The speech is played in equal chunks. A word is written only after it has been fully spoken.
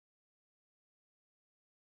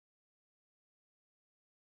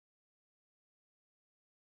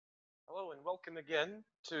Hello and welcome again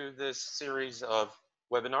to this series of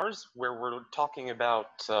webinars where we're talking about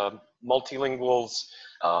multilinguals,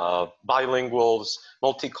 bilinguals,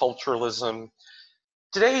 multiculturalism.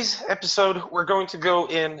 Today's episode, we're going to go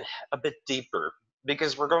in a bit deeper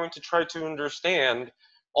because we're going to try to understand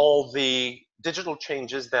all the digital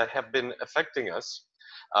changes that have been affecting us,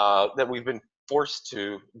 that we've been forced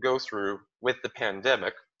to go through with the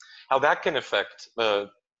pandemic, how that can affect the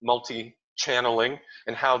multi-channeling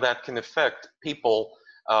and how that can affect people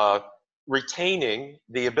retaining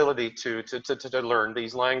the ability to learn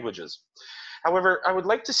these languages. However, I would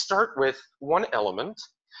like to start with one element.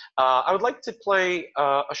 I would like to play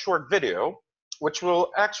a short video, which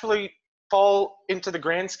will actually fall into the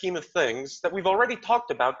grand scheme of things that we've already talked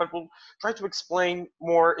about, but we'll try to explain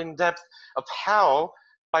more in depth of how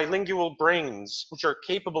bilingual brains, which are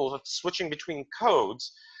capable of switching between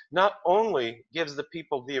codes, not only gives the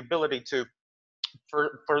people the ability to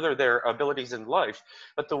further their abilities in life,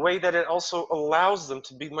 but the way that it also allows them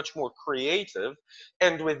to be much more creative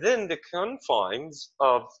and within the confines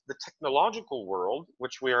of the technological world,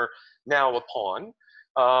 which we are now upon.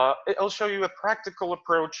 It'll show you a practical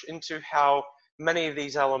approach into how many of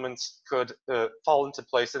these elements could fall into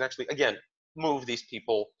place and actually, again, move these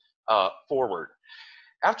people forward.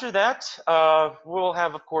 After that, we'll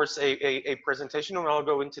have, of course, a presentation, and I'll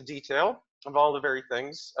go into detail of all the very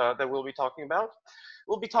things that we'll be talking about.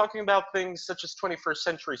 We'll be talking about things such as 21st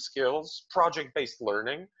century skills, project-based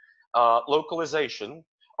learning, localization,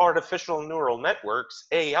 artificial neural networks,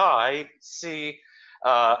 AI, CMS,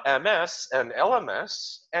 and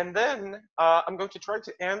LMS. And then I'm going to try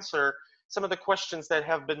to answer some of the questions that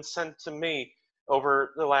have been sent to me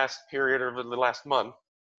over the last period, over the last month,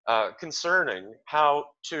 concerning how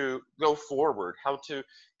to go forward, how to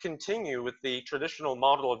continue with the traditional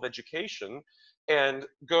model of education and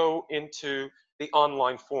go into the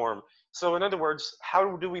online form. So in other words,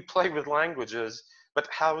 how do we play with languages, but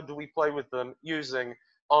how do we play with them using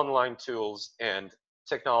online tools and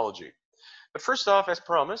technology? But first off, as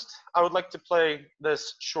promised, I would like to play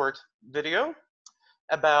this short video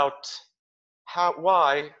about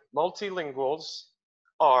why multilinguals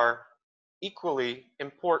are equally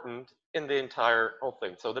important in the entire whole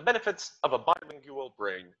thing. So the benefits of a bilingual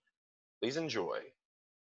brain. Please enjoy.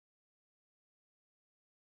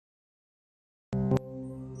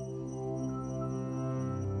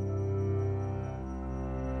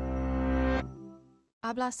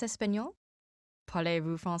 Hablas español?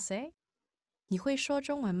 Parlez-vous français? 你会说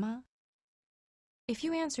中文吗? If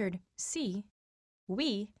you answered sí,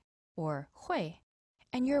 oui, or 会,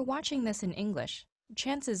 and you're watching this in English,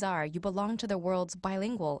 chances are you belong to the world's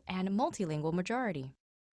bilingual and multilingual majority.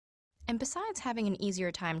 And besides having an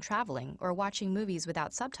easier time traveling or watching movies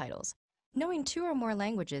without subtitles, knowing 2 or more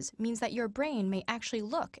languages means that your brain may actually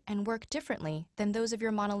look and work differently than those of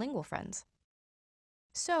your monolingual friends.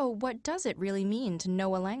 So, what does it really mean to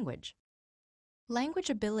know a language? Language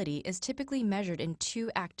ability is typically measured in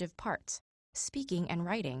 2 active parts, speaking and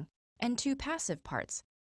writing, and 2 passive parts,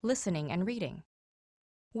 listening and reading.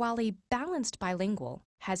 While a balanced bilingual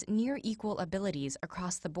has near equal abilities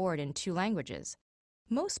across the board in 2 languages,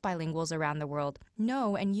 most bilinguals around the world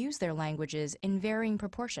know and use their languages in varying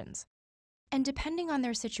proportions. And depending on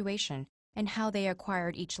their situation and how they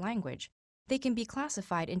acquired each language, they can be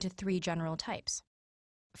classified into 3 general types.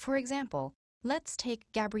 For example, let's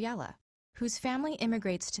take Gabriella, whose family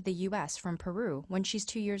immigrates to the US from Peru when she's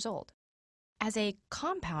 2 years old. As a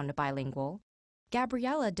compound bilingual,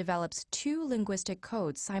 Gabriella develops 2 linguistic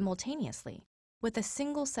codes simultaneously with a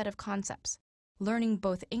single set of concepts, learning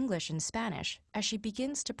both English and Spanish as she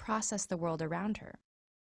begins to process the world around her.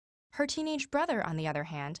 Her teenage brother, on the other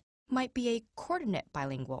hand, might be a coordinate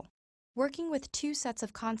bilingual, working with 2 sets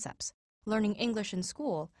of concepts, learning English in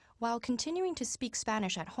school while continuing to speak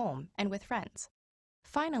Spanish at home and with friends.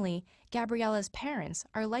 Finally, Gabriella's parents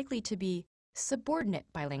are likely to be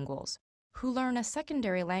subordinate bilinguals, who learn a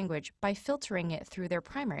secondary language by filtering it through their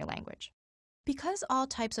primary language. Because all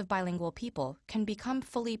types of bilingual people can become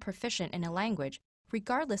fully proficient in a language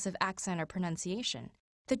regardless of accent or pronunciation,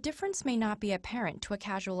 the difference may not be apparent to a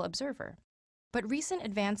casual observer. But recent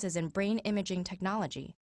advances in brain imaging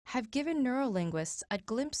technology have given neurolinguists a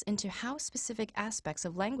glimpse into how specific aspects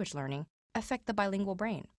of language learning affect the bilingual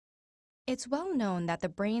brain. It's well known that the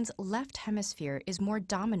brain's left hemisphere is more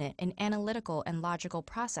dominant in analytical and logical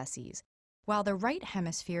processes, while the right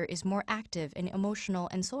hemisphere is more active in emotional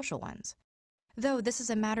and social ones, though this is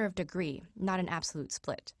a matter of degree, not an absolute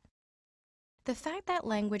split. The fact that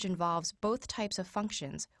language involves both types of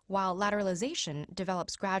functions, while lateralization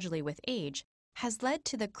develops gradually with age, has led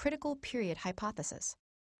to the critical period hypothesis.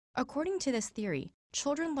 According to this theory,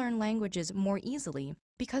 children learn languages more easily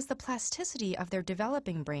because the plasticity of their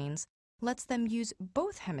developing brains lets them use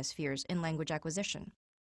both hemispheres in language acquisition,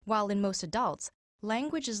 while in most adults,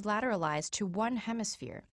 language is lateralized to one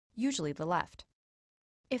hemisphere, usually the left.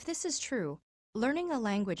 If this is true, learning a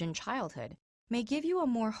language in childhood may give you a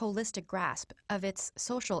more holistic grasp of its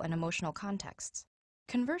social and emotional contexts.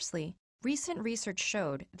 Conversely, recent research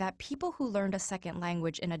showed that people who learned a second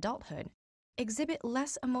language in adulthood exhibit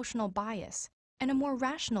less emotional bias and a more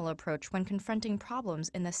rational approach when confronting problems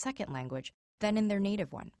in the second language than in their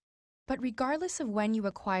native one. But regardless of when you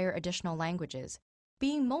acquire additional languages,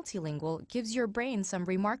 being multilingual gives your brain some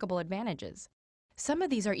remarkable advantages. Some of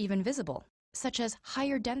these are even visible, such as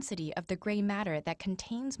higher density of the gray matter that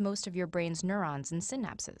contains most of your brain's neurons and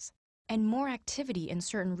synapses, and more activity in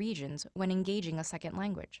certain regions when engaging a second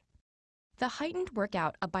language. The heightened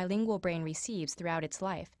workout a bilingual brain receives throughout its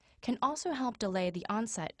life can also help delay the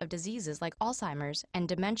onset of diseases like Alzheimer's and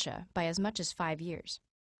dementia by as much as 5 years.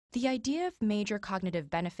 The idea of major cognitive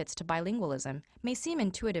benefits to bilingualism may seem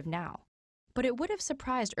intuitive now, but it would have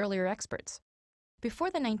surprised earlier experts.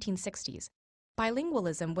 Before the 1960s,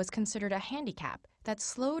 bilingualism was considered a handicap that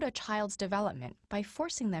slowed a child's development by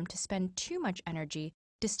forcing them to spend too much energy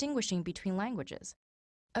distinguishing between languages,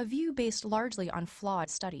 a view based largely on flawed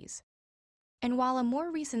studies. And while a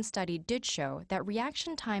more recent study did show that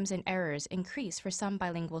reaction times and errors increase for some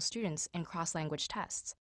bilingual students in cross-language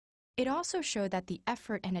tests, it also showed that the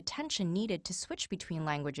effort and attention needed to switch between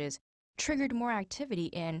languages triggered more activity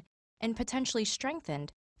in, and potentially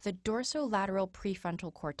strengthened, the dorsolateral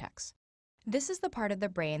prefrontal cortex. This is the part of the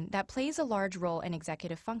brain that plays a large role in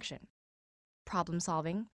executive function, problem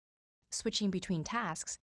solving, switching between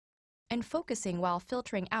tasks, and focusing while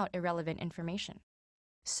filtering out irrelevant information.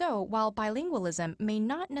 So, while bilingualism may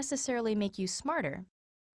not necessarily make you smarter,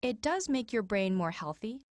 it does make your brain more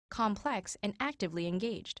healthy, complex, and actively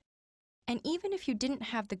engaged. And even if you didn't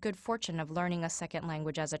have the good fortune of learning a second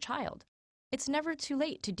language as a child, it's never too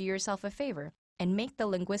late to do yourself a favor and make the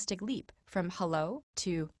linguistic leap from hello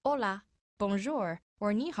to hola, bonjour,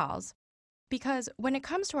 or ni haos, because when it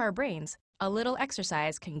comes to our brains, a little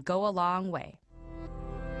exercise can go a long way.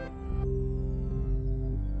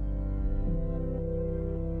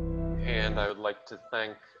 And I would like to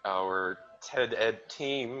thank our TED Ed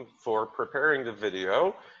team for preparing the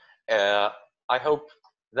video. I hope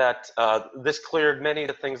that this cleared many of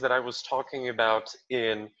the things that I was talking about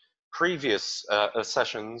in previous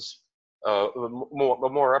sessions,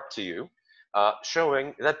 more up to you,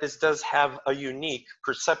 showing that this does have a unique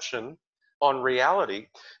perception on reality,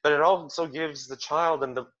 but it also gives the child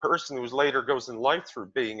and the person who later goes in life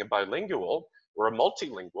through being a bilingual or a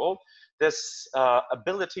multilingual this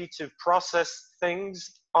ability to process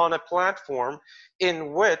things on a platform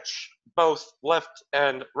in which both left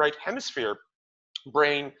and right hemisphere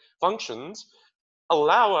brain functions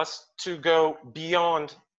allow us to go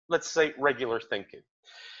beyond, let's say, regular thinking.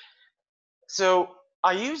 So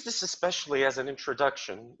I use this especially as an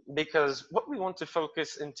introduction because what we want to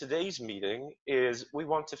focus in today's meeting is we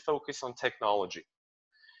want to focus on technology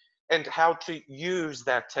and how to use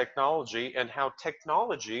that technology and how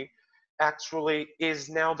technology actually is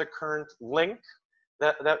now the current link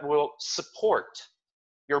that will support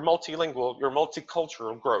your multilingual, your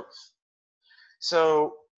multicultural growth.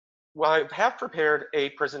 So I have prepared a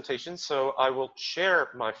presentation, so I will share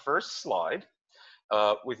my first slide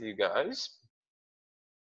with you guys.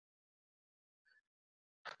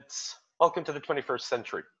 Welcome to the 21st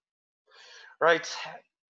century, right?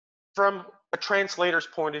 From a translator's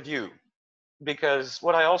point of view, because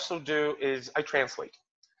what I also do is I translate.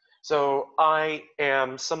 So I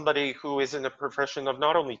am somebody who is in a profession of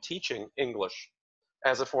not only teaching English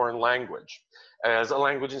as a foreign language, as a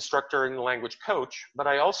language instructor and language coach, but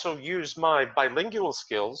I also use my bilingual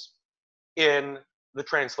skills in the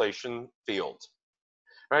translation field,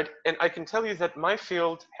 right? And I can tell you that my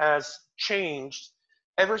field has changed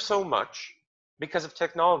ever so much because of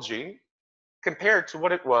technology compared to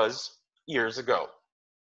what it was years ago.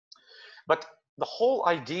 But the whole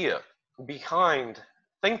idea behind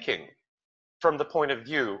thinking from the point of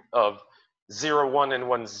view of 0, 1, and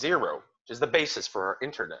 1, 0, which is the basis for our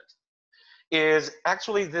internet, is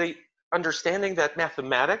actually the understanding that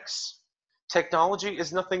mathematics, technology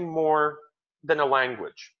is nothing more than a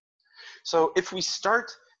language. So if we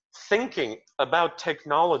start thinking about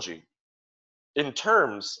technology in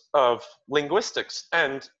terms of linguistics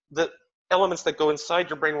and the elements that go inside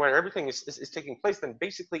your brain where everything is taking place, then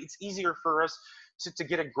basically it's easier for us to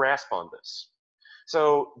get a grasp on this.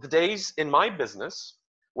 So the days in my business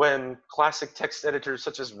when classic text editors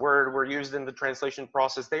such as Word were used in the translation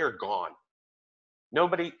process, they are gone.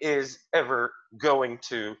 Nobody is ever going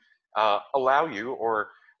to allow you or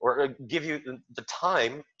give you the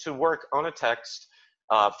time to work on a text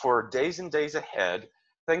for days and days ahead.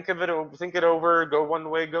 Think it over, go one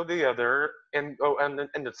way, go the other, and go and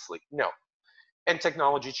then sleep. No. And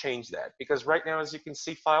technology changed that, because right now, as you can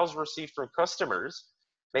see, files received from customers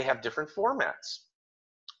may have different formats.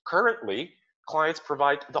 Currently, clients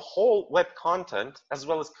provide the whole web content as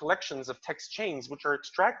well as collections of text chains which are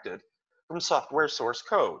extracted from software source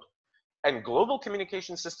code. And global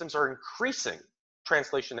communication systems are increasing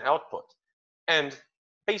translation output. And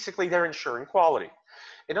basically, they're ensuring quality.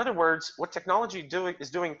 In other words, what technology is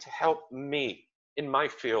doing to help me in my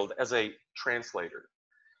field as a translator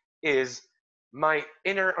is my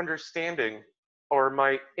inner understanding or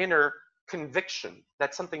my inner conviction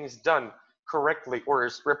that something is done correctly or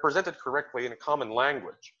is represented correctly in a common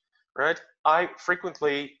language, right? I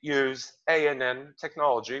frequently use ANN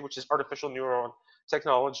technology, which is artificial neuron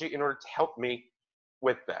technology, in order to help me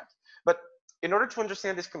with that. But in order to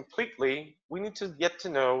understand this completely, we need to get to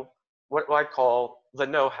know what I call the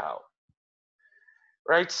know-how,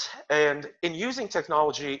 right? And in using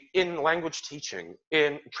technology in language teaching,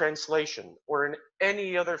 in translation, or in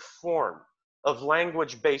any other form of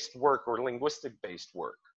language-based work or linguistic-based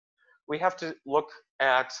work, we have to look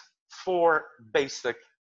at 4 basic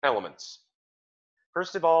elements.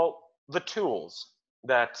 First of all, the tools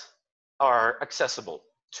that are accessible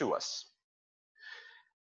to us.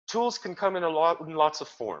 Tools can come in lots of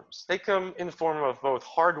forms. They come in the form of both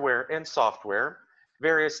hardware and software,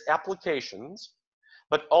 various applications,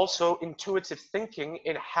 but also intuitive thinking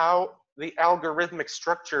in how the algorithmic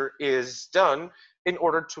structure is done in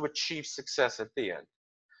order to achieve success at the end.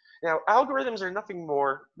 Now, algorithms are nothing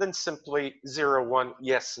more than simply 0, 1,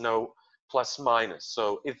 yes, no, plus, minus.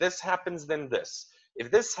 So if this happens, then this.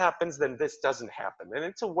 If this happens, then this doesn't happen. And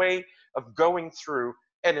it's a way of going through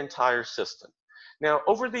an entire system. Now,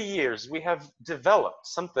 over the years, we have developed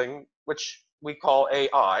something which we call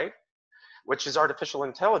AI, which is artificial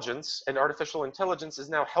intelligence, and artificial intelligence is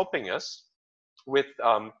now helping us with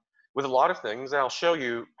a lot of things. And I'll show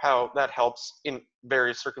you how that helps in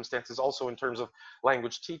various circumstances, also in terms of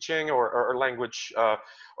language teaching or language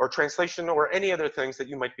or translation or any other things that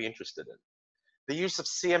you might be interested in. The use of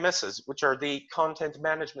CMSs, which are the content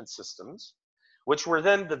management systems, which were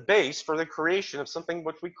then the base for the creation of something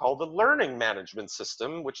which we call the learning management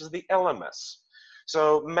system, which is the LMS.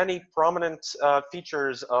 So many prominent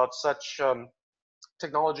features of such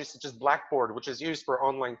technology, such as Blackboard, which is used for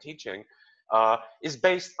online teaching, is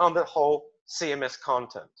based on the whole CMS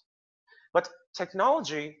content. But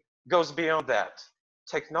technology goes beyond that.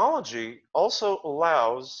 Technology also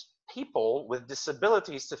allows people with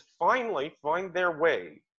disabilities to finally find their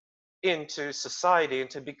way into society and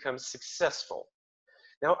to become successful.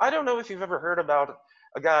 Now, I don't know if you've ever heard about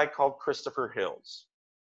a guy called Christopher Hills.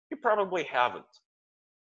 You probably haven't.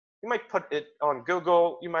 You might put it on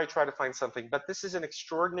Google, you might try to find something, but this is an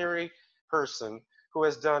extraordinary person who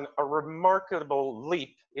has done a remarkable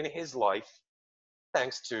leap in his life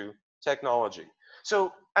thanks to technology.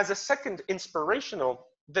 So as a second inspirational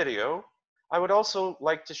video, I would also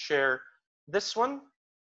like to share this one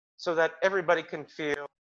so that everybody can feel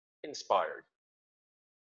inspired.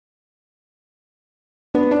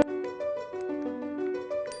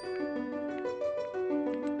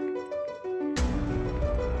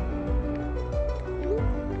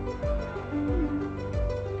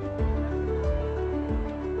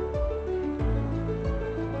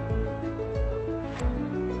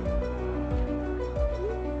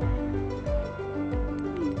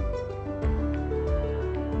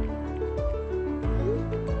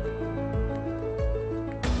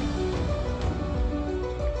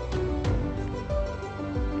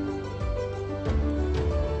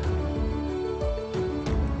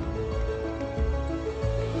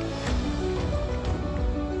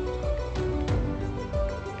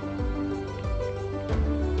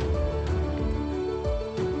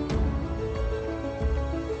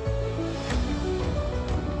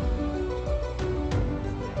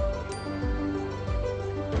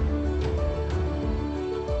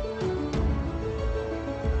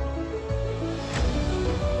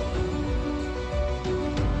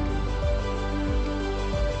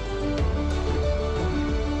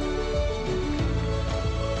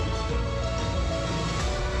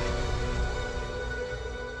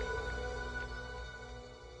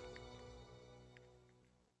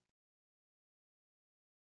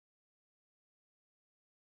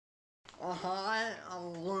 Hi,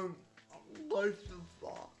 I'm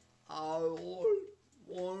Christopher. I was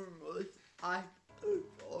born with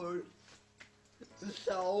Asperger's,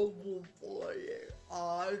 so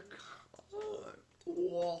I can't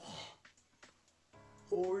Wow.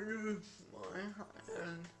 Hold my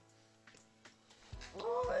hand. I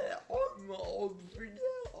am a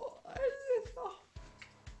video editor.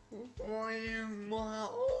 I am my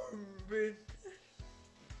own business.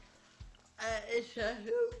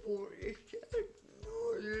 Accessible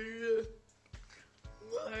technology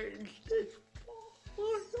makes this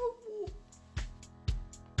possible.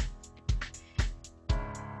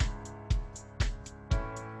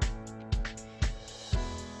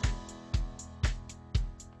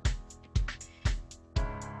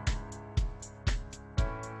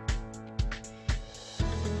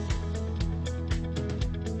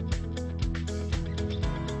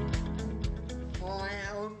 I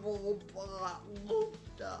am mobile,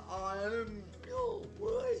 I am no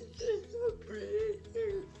way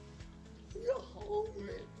disability. The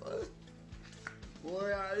homeless.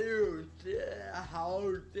 What I use how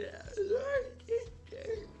the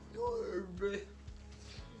technology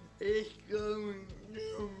is going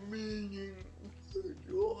to meaning to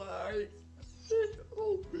life.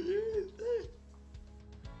 Disobedience.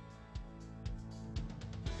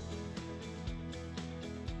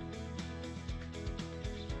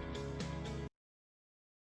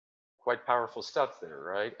 Quite powerful stuff there,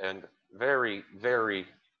 right? And very, very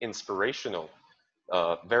inspirational,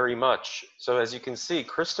 very much. So as you can see,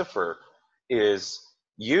 Christopher is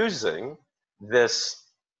using this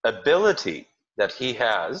ability that he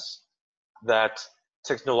has, that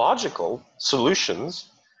technological solutions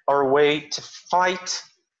are a way to fight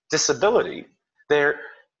disability.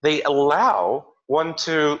 They allow one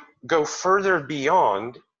to go further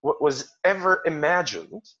beyond what was ever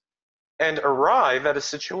imagined and arrive at a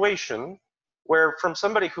situation where, from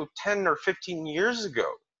somebody who 10 or 15 years ago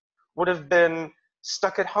would have been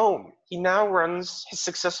stuck at home, he now runs his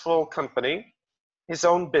successful company, his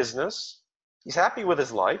own business. He's happy with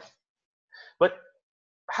his life. But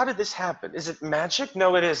how did this happen? Is it magic?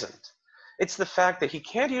 No, it isn't. It's the fact that he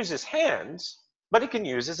can't use his hands, but he can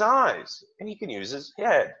use his eyes and he can use his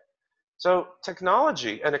head. So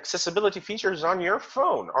technology and accessibility features on your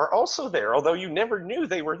phone are also there, although you never knew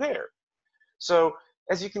they were there. So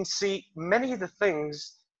as you can see, many of the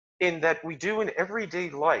things that we do in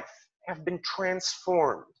everyday life have been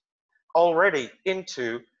transformed already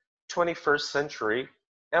into 21st century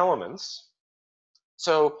elements.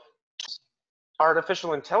 So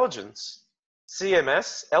artificial intelligence,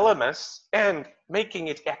 CMS, LMS, and making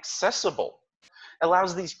it accessible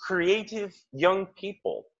allows these creative young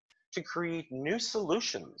people to create new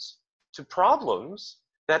solutions to problems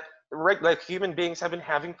that like human beings have been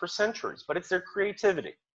having for centuries, but it's their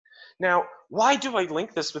creativity. Now, why do I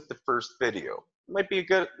link this with the first video? Might be a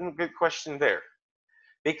good question there.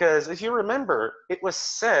 Because if you remember, it was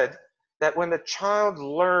said that when the child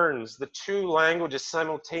learns the two languages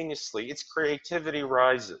simultaneously, its creativity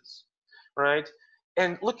rises, right?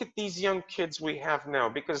 And look at these young kids we have now,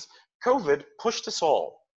 because COVID pushed us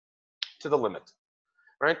all to the limit,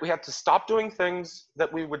 right? We had to stop doing things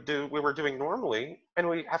that we were doing normally, and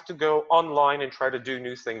we have to go online and try to do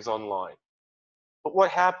new things online. But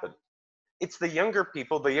what happened? It's the younger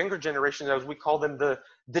people, the younger generation, as we call them, the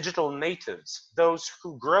digital natives, those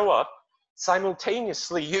who grow up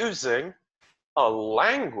simultaneously using a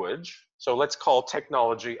language. So let's call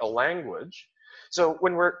technology a language. So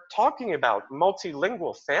when we're talking about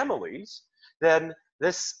multilingual families, then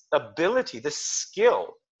this ability, this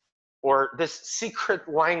skill, or this secret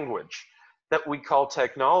language that we call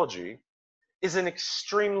technology is an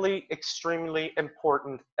extremely, extremely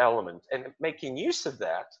important element. And making use of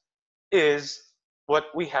that is what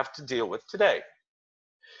we have to deal with today.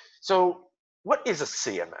 So what is a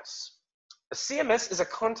CMS? A CMS is a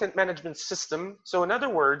content management system. So in other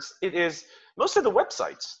words, it is most of the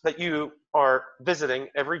websites that you are visiting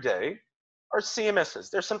every day are CMSs.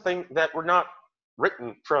 They're something that were not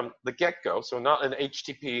written from the get-go, so not an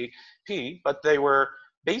HTTP, but they were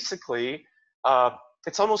basically,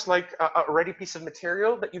 it's almost like a ready piece of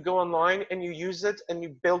material that you go online and you use it and you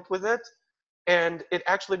build with it, and it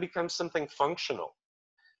actually becomes something functional.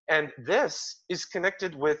 And this is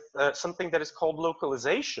connected with something that is called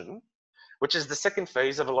localization, which is the second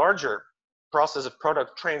phase of a larger process of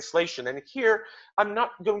product translation. And here,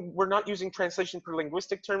 we're not using translation for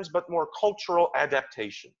linguistic terms, but more cultural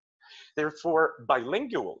adaptation. Therefore,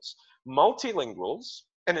 bilinguals, multilinguals,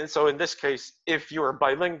 and so in this case, if you're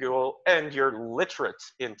bilingual and you're literate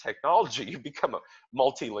in technology, you become a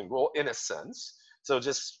multilingual in a sense. So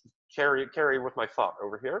just carry with my thought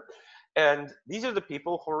over here. And these are the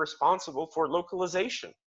people who are responsible for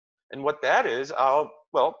localization. And what that is, I'll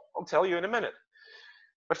tell you in a minute.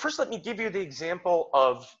 But first, let me give you the example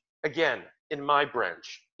of again, in my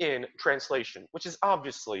branch, in translation, which is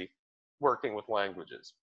obviously working with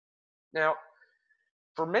languages. Now,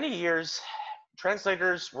 for many years,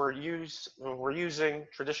 translators were using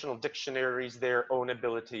traditional dictionaries, their own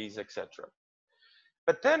abilities, etc.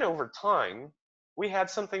 But then over time, we had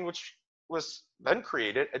something which was then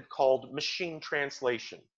created and called machine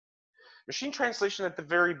translation. Machine translation at the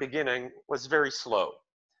very beginning was very slow.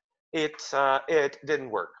 It didn't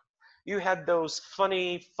work. You had those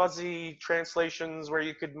funny, fuzzy translations where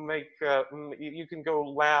you could make, you can go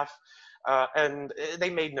laugh, and they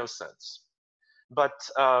made no sense. But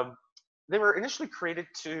they were initially created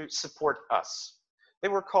to support us. They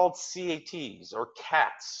were called CATs, or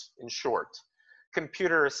CATs in short,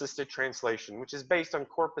 computer assisted translation, which is based on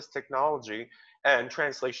corpus technology and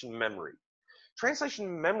translation memory.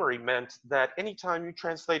 Translation memory meant that anytime you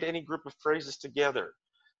translate any group of phrases together,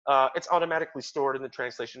 it's automatically stored in the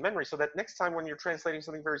translation memory, so that next time when you're translating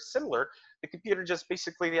something very similar, the computer just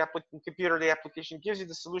basically, the application gives you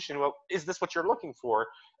the solution. Well, is this what you're looking for?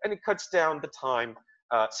 And it cuts down the time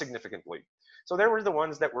significantly. So there were the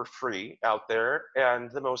ones that were free out there,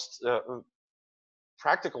 and the most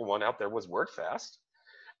practical one out there was WordFast,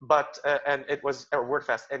 but and it was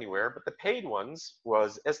WordFast Anywhere. But the paid ones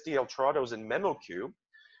was SDL Trados and MemoQ,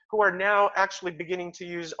 who are now actually beginning to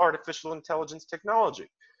use artificial intelligence technology.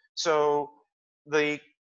 So the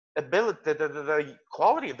ability, the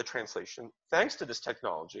quality of the translation, thanks to this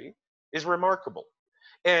technology, is remarkable.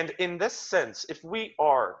 And in this sense, if we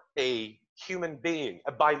are a human being,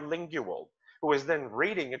 a bilingual, who is then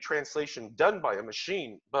reading a translation done by a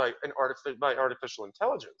machine, by artificial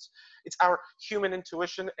intelligence, it's our human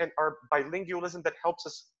intuition and our bilingualism that helps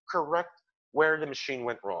us correct where the machine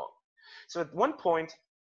went wrong. So at one point,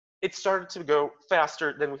 it started to go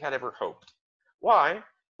faster than we had ever hoped. Why?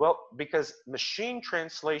 Well, because machine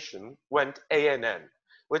translation went ANN,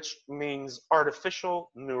 which means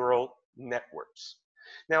artificial neural networks.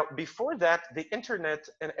 Now, before that, the internet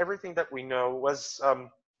and everything that we know was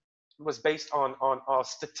based on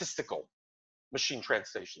statistical machine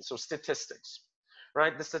translation, so statistics,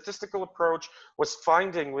 right? The statistical approach was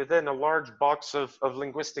finding within a large box of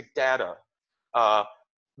linguistic data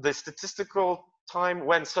the statistical time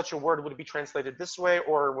when such a word would be translated this way,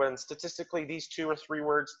 or when statistically these 2 or 3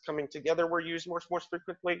 words coming together were used more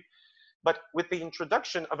frequently. But with the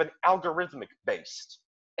introduction of an algorithmic based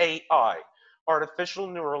AI, artificial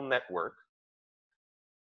neural network,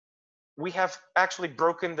 we have actually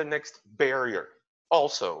broken the next barrier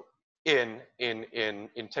also in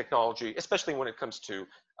technology, especially when it comes to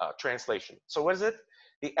translation. So what is it?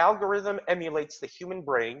 The algorithm emulates the human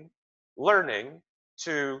brain learning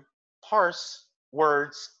to parse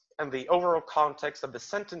words and the overall context of the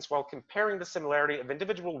sentence while comparing the similarity of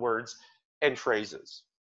individual words and phrases.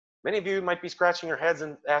 Many of you might be scratching your heads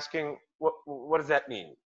and asking, what does that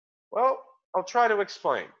mean? Well, I'll try to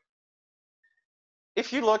explain.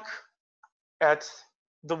 If you look at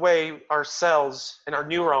the way our cells and our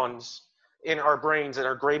neurons in our brains and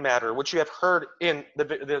our gray matter, which you have heard in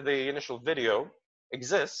the initial video,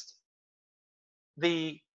 exist,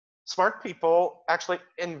 the smart people actually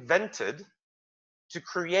invented to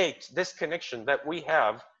create this connection that we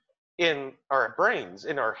have in our brains,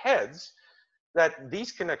 in our heads, that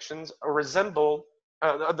these connections resemble,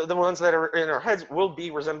 the ones that are in our heads will be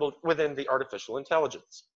resembled within the artificial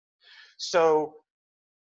intelligence. So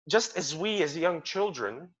just as we as young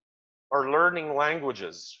children are learning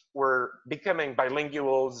languages, we're becoming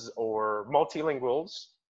bilinguals or multilinguals,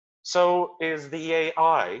 so is the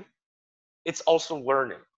AI. It's also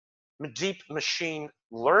learning, deep machine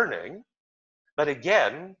learning. But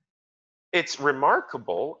again, it's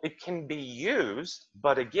remarkable. It can be used,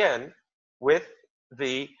 but again, with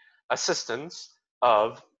the assistance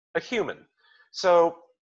of a human. So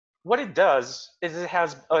what it does is it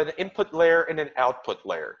has an input layer and an output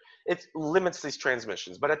layer. It limits these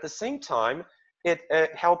transmissions, but at the same time, it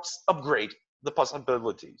helps upgrade the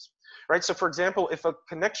possibilities, right? So for example, if a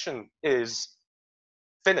connection is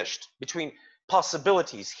finished between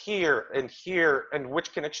possibilities here and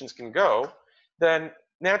which connections can go, then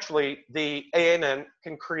naturally the ANN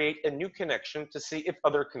can create a new connection to see if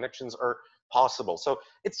other connections are possible. So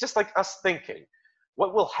it's just like us thinking,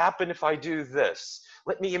 what will happen if I do this?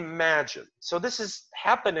 Let me imagine. So this is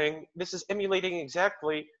happening, this is emulating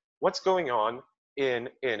exactly what's going on in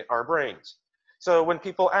our brains. So when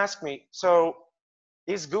people ask me, so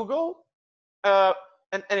is Google an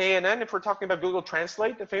ANN, if we're talking about Google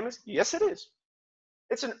Translate, the famous? Yes, it is.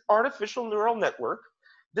 It's an artificial neural network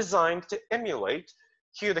designed to emulate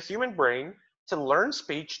the human brain, to learn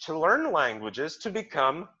speech, to learn languages, to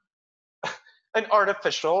become an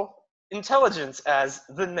artificial intelligence, as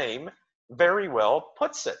the name very well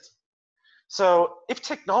puts it. So if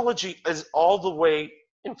technology is all the way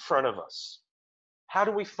in front of us, how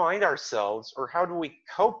do we find ourselves, or how do we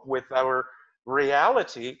cope with our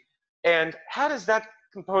reality? And how does that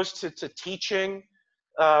compose to teaching?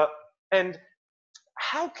 And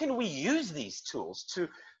how can we use these tools to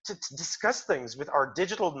discuss things with our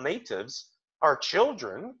digital natives, our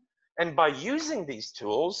children, and by using these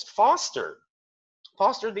tools, foster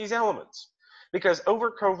these elements? Because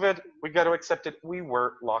over COVID, we got to accept it, we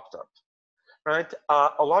were locked up, right?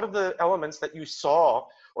 A lot of the elements that you saw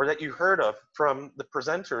or that you heard of from the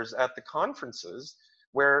presenters at the conferences,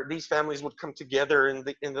 where these families would come together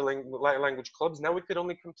in the language clubs, now we could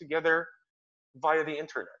only come together via the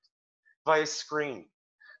internet, via screen,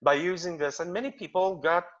 by using this. And many people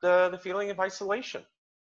got the feeling of isolation.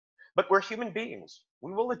 But we're human beings.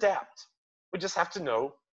 We will adapt. We just have to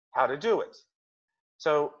know how to do it.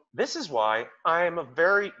 So this is why I am a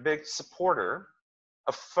very big supporter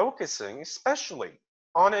of focusing especially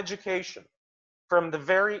on education from the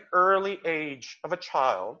very early age of a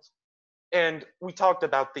child. And we talked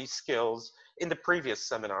about these skills in the previous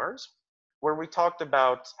seminars, where we talked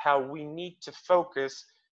about how we need to focus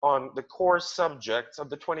on the core subjects of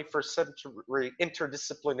the 21st century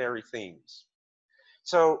interdisciplinary themes.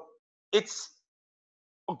 So it's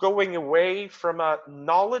going away from a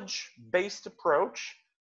knowledge-based approach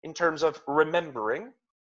in terms of remembering,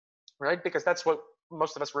 right? Because that's what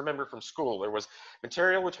most of us remember from school. There was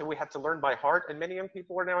material which we had to learn by heart, and many young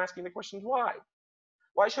people are now asking the question, why?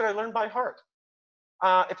 Why should I learn by heart?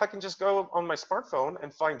 If I can just go on my smartphone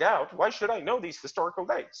and find out, why should I know these historical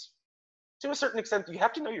dates? To a certain extent, you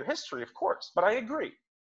have to know your history, of course, but I agree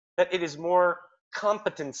that it is more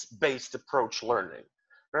competence-based approach learning,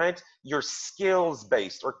 right? Your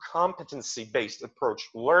skills-based or competency-based approach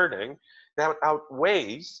learning that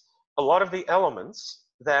outweighs a lot of the elements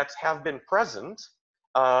that have been present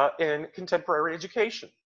in contemporary education.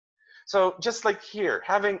 So just like here,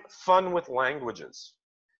 having fun with languages.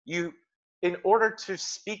 In order to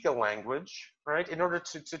speak a language, right, in order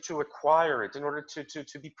to acquire it, in order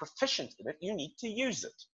to be proficient in it, you need to use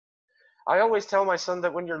it. I always tell my son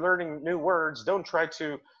that when you're learning new words, don't try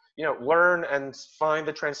to, learn and find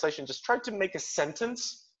the translation. Just try to make a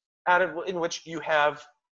sentence out of in which you have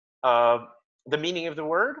the meaning of the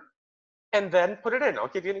word, and then put it in. I'll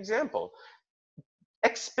give you an example.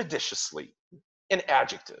 Expeditiously, an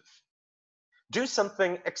adjective. Do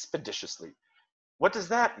something expeditiously. What does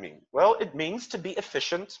that mean? Well, it means to be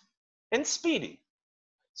efficient and speedy.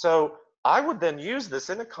 So I would then use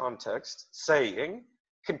this in a context saying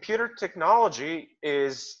computer technology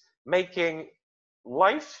is making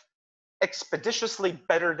life expeditiously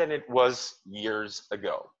better than it was years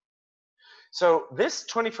ago. So this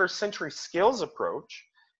 21st century skills approach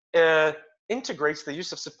integrates the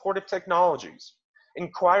use of supportive technologies,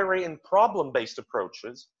 inquiry and problem-based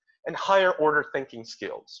approaches, and higher order thinking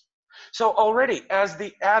skills. So already, as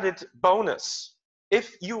the added bonus,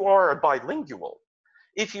 if you are a bilingual,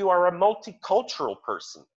 if you are a multicultural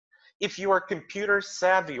person, if you are computer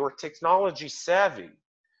savvy or technology savvy,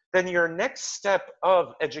 then your next step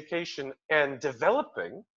of education and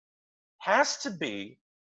developing has to be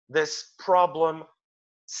this problem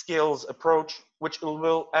skills approach, which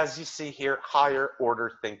will, as you see here, higher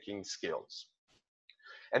order thinking skills.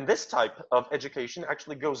 And this type of education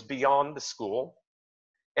actually goes beyond the school,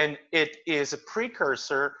 and it is a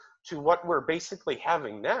precursor to what we're basically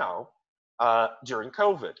having now during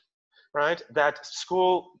COVID, right? That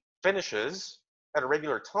school finishes at a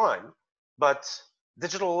regular time, but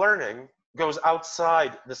digital learning goes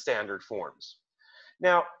outside the standard forms.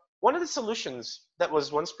 Now, one of the solutions that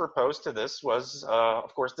was once proposed to this was,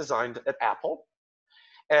 of course, designed at Apple.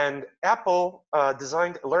 And Apple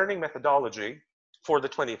designed a learning methodology for the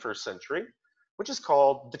 21st century, which is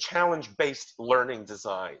called the challenge-based learning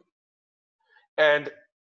design. And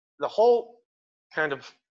the whole kind of,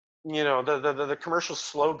 the commercial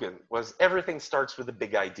slogan was everything starts with a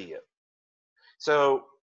big idea. So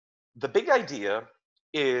the big idea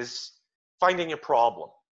is finding a problem,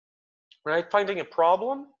 right? Finding a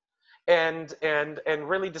problem and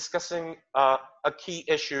really discussing a key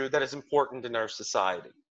issue that is important in our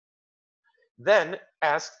society. Then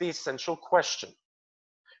ask the essential question,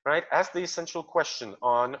 right? Ask the essential question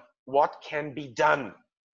on what can be done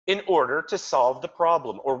in order to solve the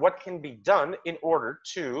problem, or what can be done in order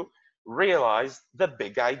to realize the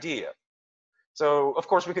big idea. So, of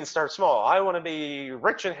course, we can start small. I want to be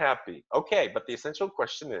rich and happy. Okay, but the essential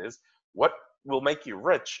question is, what will make you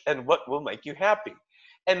rich and what will make you happy?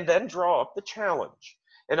 And then draw up the challenge.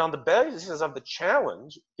 And on the basis of the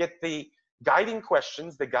challenge, get the guiding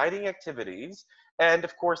questions, the guiding activities, and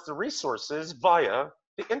of course the resources via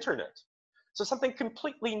the internet. So something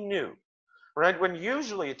completely new, right? When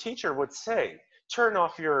usually a teacher would say, turn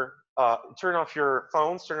off your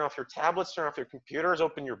phones, turn off your tablets, turn off your computers,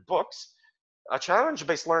 open your books. A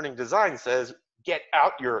challenge-based learning design says, get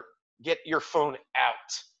your phone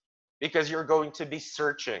out, because you're going to be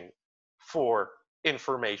searching for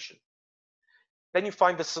information. Then you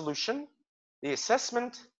find the solution, the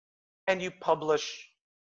assessment, and you publish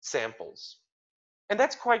samples. And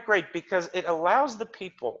that's quite great because it allows the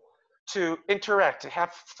people to interact, to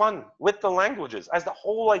have fun with the languages, as the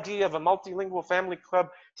whole idea of a multilingual family club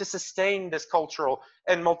to sustain this cultural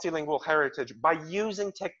and multilingual heritage by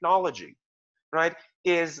using technology, right,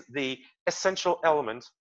 is the essential element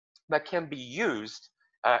that can be used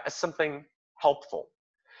as something helpful.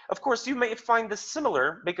 Of course, you may find this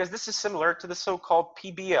similar, because this is similar to the so-called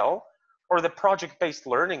PBL, or the project-based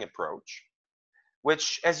learning approach,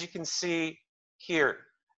 which, as you can see here,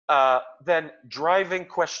 then driving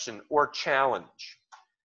question or challenge.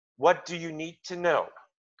 What do you need to know?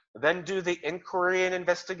 Then do the inquiry and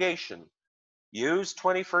investigation. Use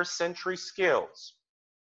 21st century skills.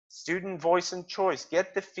 Student voice and choice.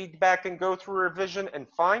 Get the feedback and go through revision. And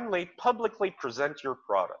finally, publicly present your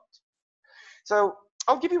product. So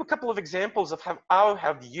I'll give you a couple of examples of how I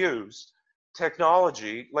have used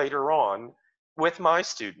technology later on with my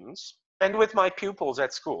students and with my pupils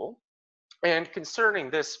at school. And concerning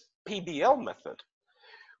this PBL method,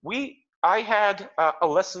 I had a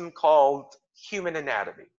lesson called Human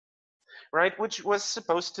Anatomy, right, which was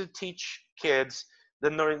supposed to teach kids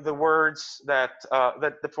the words that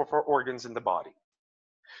for organs in the body.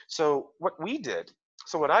 So what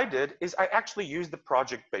I did is I actually used the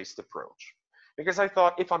project-based approach, because I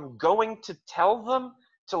thought, if I'm going to tell them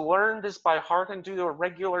to learn this by heart and do a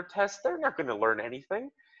regular test, they're not going to learn anything.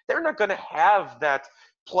 They're not going to have that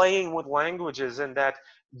playing with languages and that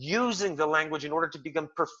using the language in order to become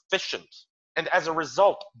proficient, and as a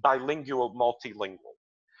result, bilingual, multilingual.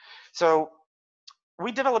 So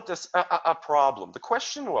we developed a problem. The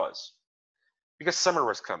question was, because summer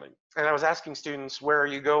was coming, and I was asking students, where are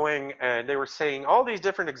you going? And they were saying all these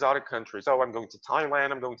different exotic countries. Oh, I'm going to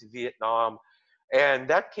Thailand, I'm going to Vietnam. And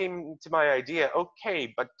that came to my idea,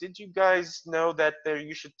 okay, but did you guys know that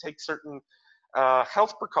you should take certain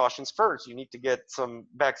health precautions first? You need to get some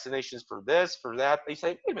vaccinations for this, for that. They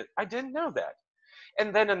say, wait a minute, I didn't know that.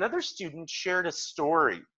 And then another student shared a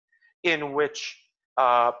story in which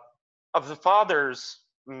of the father's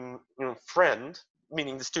friend,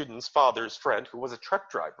 meaning the student's father's friend, who was a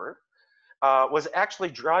truck driver, was actually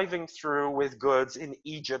driving through with goods in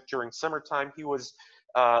Egypt during summertime. He was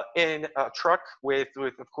in a truck with,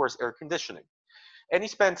 of course, air conditioning. And he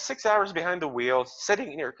spent 6 hours behind the wheel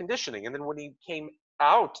sitting in air conditioning. And then when he came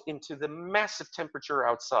out into the massive temperature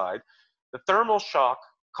outside, the thermal shock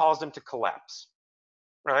caused him to collapse,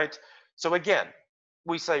 right? So again,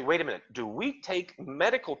 we say, wait a minute, do we take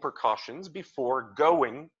medical precautions before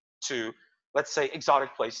going to, let's say,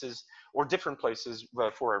 exotic places or different places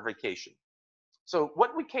for our vacation? So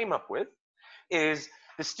what we came up with is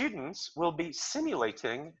the students will be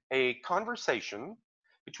simulating a conversation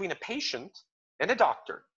between a patient and a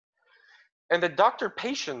doctor. And the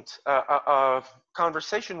doctor-patient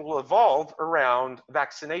conversation will evolve around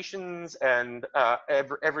vaccinations and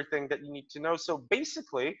everything that you need to know. So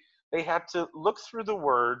basically, they had to look through the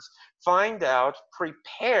words, find out,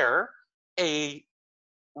 prepare a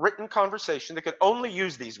written conversation. They could only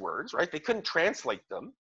use these words, right? They couldn't translate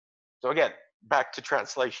them. So again, back to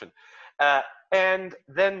translation. And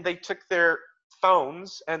then they took their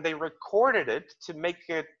phones and they recorded it to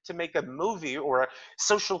make a movie or a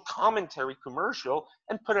social commentary commercial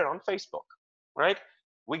and put it on Facebook, right?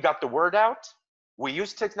 We got the word out, we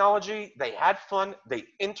used technology, they had fun, they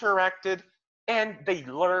interacted, and they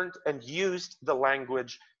learned and used the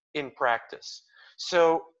language in practice.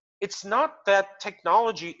 So it's not that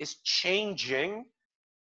technology is changing,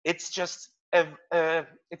 it's just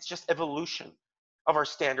evolution of our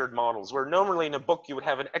standard models, where normally in a book you would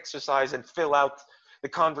have an exercise and fill out the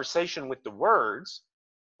conversation with the words.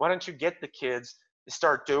 Why don't you get the kids to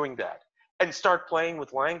start doing that and start playing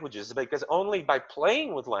with languages? Because only by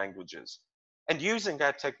playing with languages and using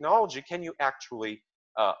that technology can you actually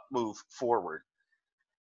move forward.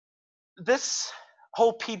 This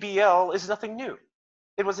whole PBL is nothing new.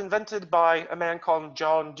 It was invented by a man called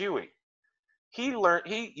John Dewey. He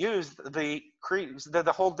used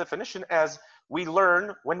the whole definition as we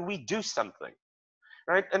learn when we do something,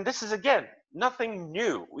 right? And this is, again, nothing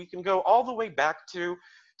new. We can go all the way back to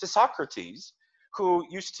Socrates, who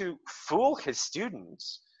used to fool his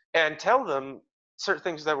students and tell them certain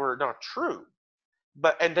things that were not true,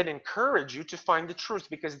 and then encourage you to find the truth,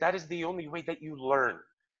 because that is the only way that you learn.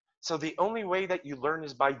 So the only way that you learn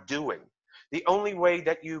is by doing. The only way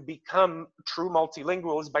that you become true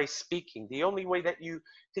multilingual is by speaking. The only way that you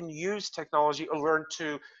can use technology or learn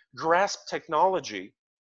to grasp technology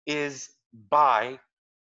is by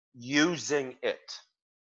using it.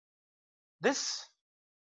 This,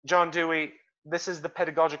 John Dewey, this is the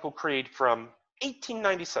pedagogical creed from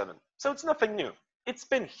 1897. So it's nothing new. It's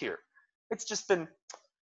been here. It's just been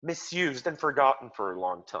misused and forgotten for a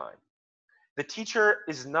long time. The teacher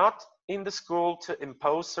is not in the school to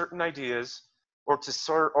impose certain ideas or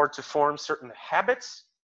to form certain habits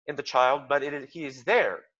in the child, but he is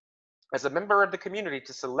there as a member of the community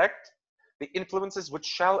to select the influences which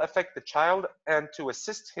shall affect the child and to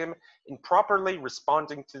assist him in properly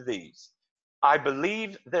responding to these. I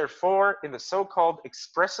believe, therefore, in the so-called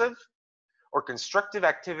expressive or constructive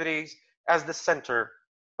activities as the center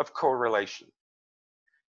of correlation.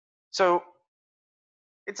 So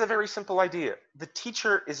it's a very simple idea. The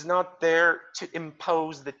teacher is not there to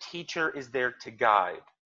impose, the teacher is there to guide.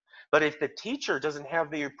 But if the teacher doesn't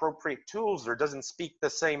have the appropriate tools or doesn't speak the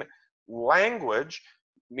same language,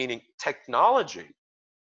 meaning technology,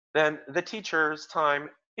 then the teacher's time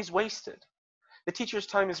is wasted. The teacher's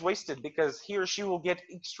time is wasted because he or she will get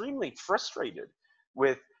extremely frustrated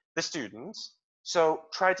with the students. So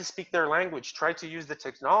try to speak their language, try to use the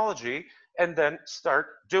technology, and then start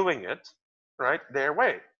doing it, right, their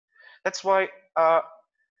way. That's why,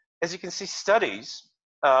 as you can see, studies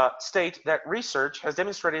state that research has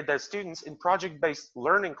demonstrated that students in project-based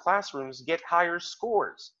learning classrooms get higher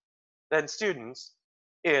scores than students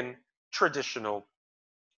in traditional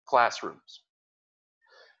classrooms.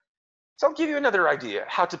 So I'll give you another idea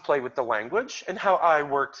how to play with the language and how I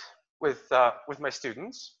worked with my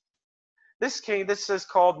students. This is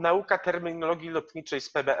called Nauka Terminologii Lotniczej z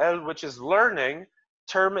PBL, which is learning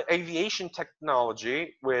term aviation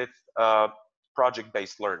technology with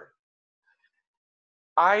project-based learning.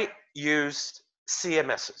 I used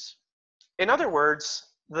CMSs. In other words,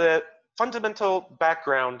 the fundamental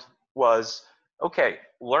background was, okay,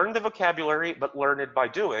 learn the vocabulary, but learn it by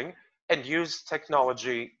doing, and use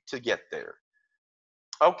technology to get there.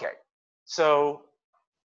 Okay, so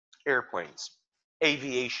airplanes,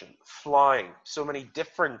 aviation, flying, so many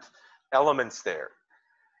different elements there.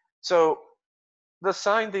 So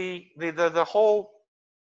the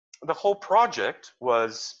whole project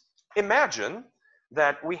was, imagine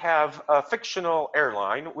that we have a fictional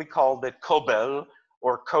airline, we called it Cobel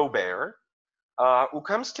or Cobair, who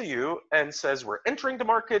comes to you and says, we're entering the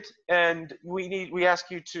market and we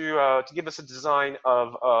ask you to give us a design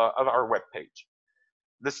of our web page.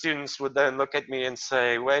 The students would then look at me and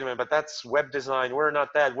say, wait a minute, but that's web design, we're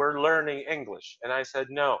not that, we're learning English. And I said,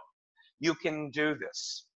 no, you can do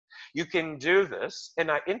this. You can do this,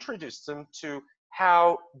 and I introduced them to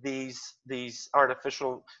how these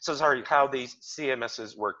how these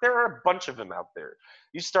CMSs work. There are a bunch of them out there.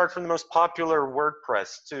 You start from the most popular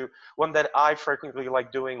WordPress to one that I frequently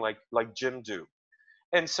like doing, like Jim do.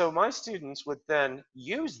 And so my students would then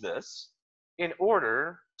use this in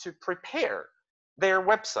order to prepare their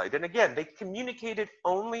website. And again, they communicated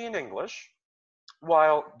only in English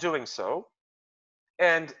while doing so.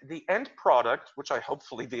 And the end product, which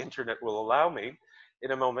hopefully the internet will allow me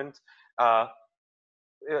in a moment,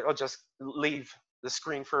 I'll just leave the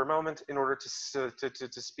screen for a moment in order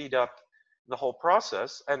to speed up the whole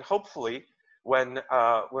process. And hopefully, when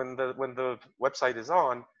the website is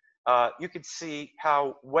on, you can see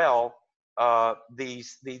how well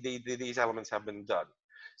these elements have been done.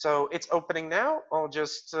 So it's opening now. I'll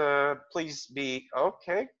just please be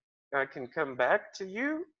okay. I can come back to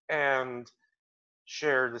you and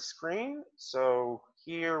share the screen. So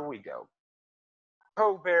here we go.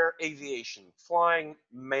 Cobair Aviation, flying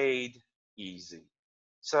made easy.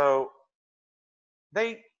 So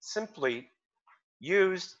they simply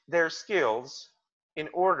used their skills in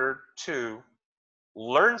order to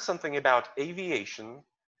learn something about aviation,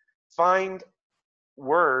 find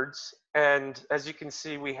words, and as you can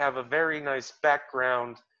see, we have a very nice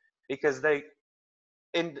background because they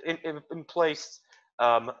in place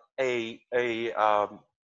a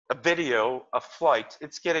video, a flight.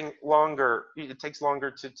 It's getting longer. It takes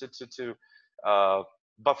longer to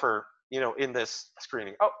buffer, in this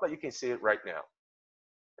screening. Oh, but you can see it right now,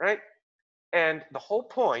 right? And the whole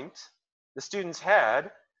point the students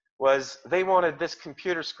had was they wanted this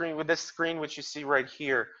computer screen with this screen, which you see right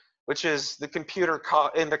here, which is the computer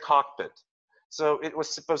in the cockpit. So it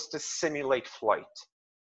was supposed to simulate flight,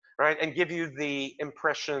 right? And give you the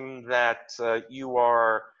impression that you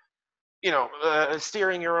are,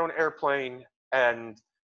 steering your own airplane and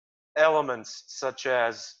elements such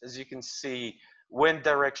as you can see, wind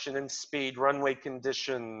direction and speed, runway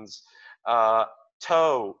conditions,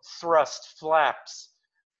 tow, thrust, flaps,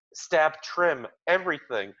 stab trim,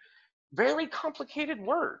 everything. Very complicated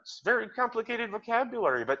words, very complicated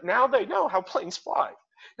vocabulary, but now they know how planes fly.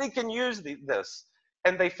 They can use this,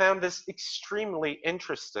 and they found this extremely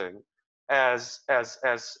interesting as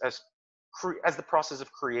the process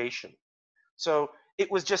of creation. So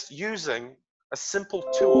it was just using a simple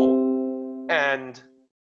tool, and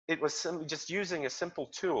it was just using a simple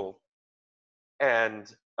tool,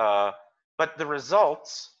 and but the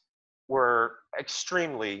results were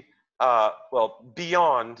extremely well,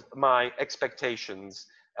 beyond my expectations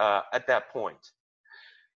at that point.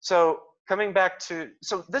 So coming back to,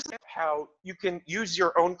 so this is how you can use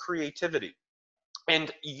your own creativity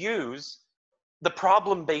and use the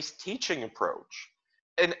problem-based teaching approach,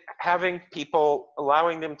 and having people,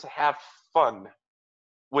 allowing them to have fun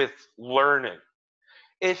with learning.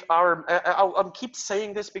 If I'll keep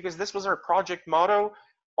saying this because this was our project motto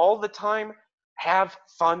all the time: have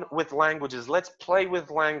fun with languages. Let's play with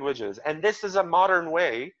languages. And this is a modern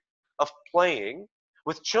way of playing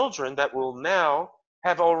with children that will now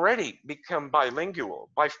have already become bilingual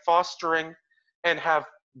by fostering and have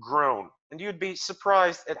grown. And you'd be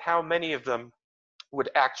surprised at how many of them will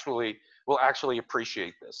actually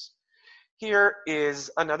appreciate this. Here is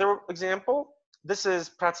another example. This is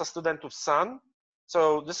Praca Studentów San.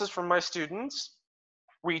 So this is from my students.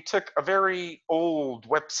 We took a very old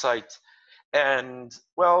website and,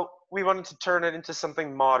 well, we wanted to turn it into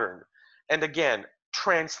something modern. And again,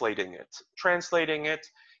 translating it,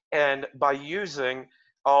 and by using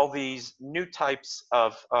all these new types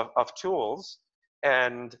of tools.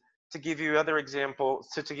 And to give you other examples,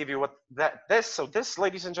 to give you what so this,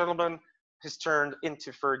 ladies and gentlemen, has turned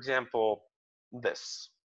into, for example, this,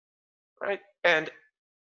 right? And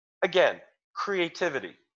again,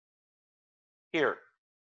 creativity. Here,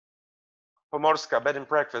 Pomorska, bed and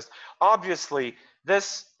breakfast. Obviously,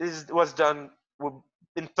 this was done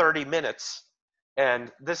in 30 minutes,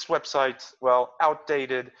 and this website, well,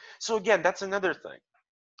 outdated. So again, that's another thing.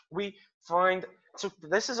 We find, so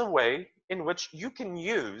this is a way in which you can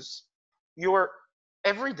use your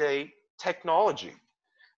everyday technology,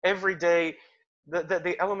 everyday,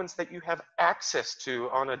 the elements that you have access to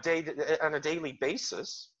on a daily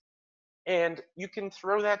basis, and you can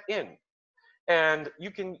throw that in, and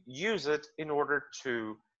you can use it in order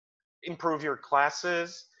to improve your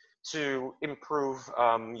classes, to improve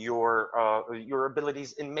your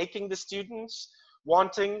abilities in making the students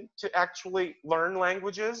wanting to actually learn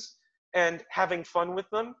languages and having fun with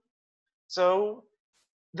them. So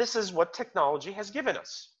this is what technology has given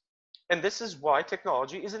us. And this is why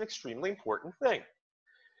technology is an extremely important thing.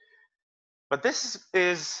 But this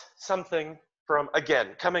is something from, again,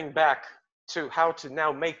 coming back to how to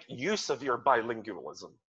now make use of your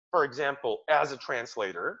bilingualism. For example, as a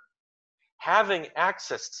translator, having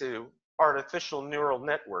access to artificial neural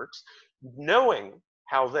networks, knowing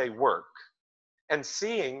how they work, and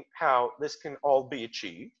seeing how this can all be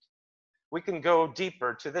achieved, we can go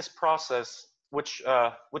deeper to this process, which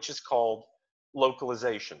is called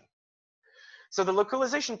localization. So the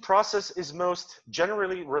localization process is most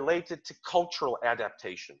generally related to cultural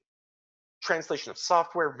adaptation. Translation of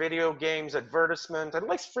software, video games, advertisement, and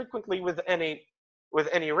less frequently with any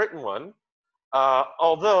written one,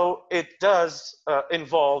 although it does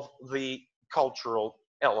involve the cultural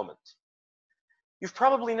element. You've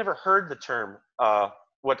probably never heard the term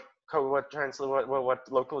what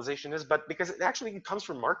localization is, but because it actually comes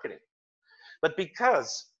from marketing. But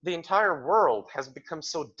because the entire world has become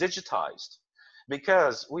so digitized,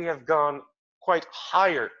 because we have gone quite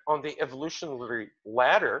higher on the evolutionary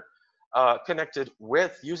ladder, connected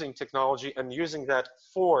with using technology and using that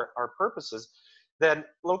for our purposes, then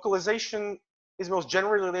localization is most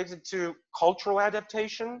generally related to cultural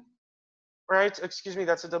adaptation, right? Excuse me,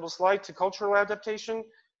 that's a double slide, to cultural adaptation.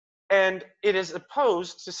 And it is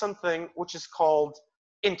opposed to something which is called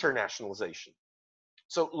internationalization.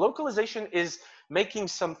 So localization is making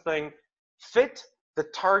something fit the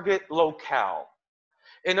target locale.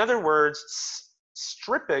 In other words,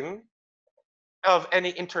 stripping of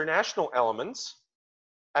any international elements,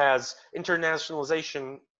 as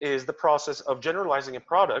internationalization is the process of generalizing a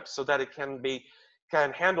product so that it can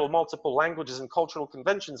handle multiple languages and cultural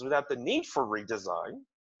conventions without the need for redesign.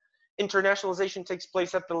 Internationalization takes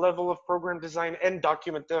place at the level of program design and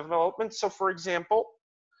document development. So for example,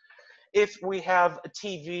 if we have a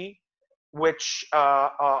TV which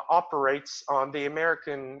operates on the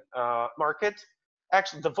American market,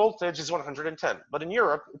 actually the voltage is 110, but in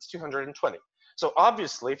Europe it's 220. So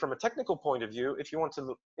obviously, from a technical point of view, if you want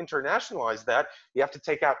to internationalize that, you have to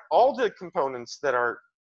take out all the components that are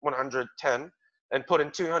 110 and put in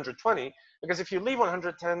 220, because if you leave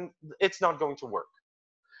 110, it's not going to work.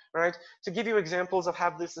 Right? To give you examples of how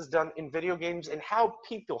this is done in video games and how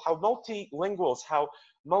people, how multilinguals, how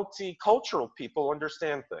multicultural people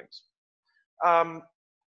understand things.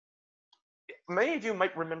 Many of you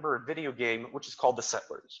might remember a video game which is called The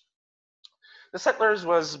Settlers. The Settlers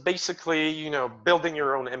was basically, you know, building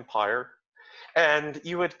your own empire, and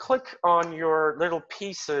you would click on your little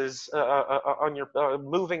pieces on your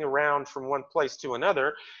moving around from one place to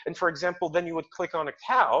another. And for example, then you would click on a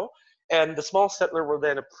cow, and the small settler would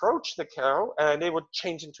then approach the cow, and it would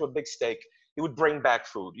change into a big steak. He would bring back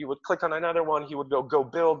food. You would click on another one, he would go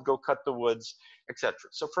build, go cut the woods, etc.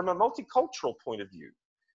 So from a multicultural point of view,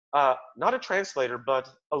 not a translator, but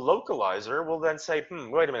a localizer will then say,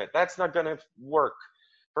 wait a minute, that's not going to work.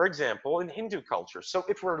 For example, in Hindu culture. So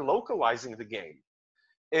if we're localizing the game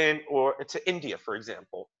or to India, for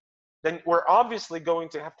example, then we're obviously going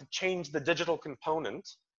to have to change the digital component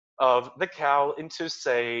of the cow into,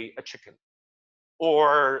 say, a chicken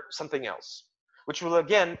or something else, which will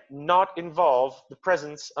again not involve the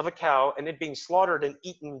presence of a cow and it being slaughtered and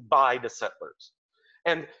eaten by the settlers.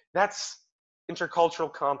 And that's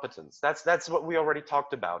intercultural competence. That's what we already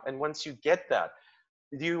talked about. And once you get that,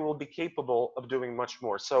 you will be capable of doing much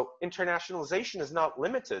more. So internationalization is not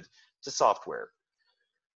limited to software.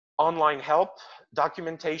 Online help,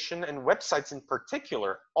 documentation, and websites in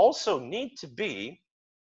particular also need to be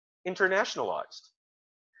internationalized.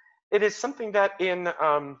 It is something that in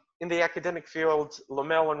the academic field,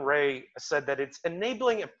 Lommel and Ray said that it's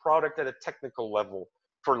enabling a product at a technical level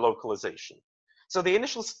for localization. So the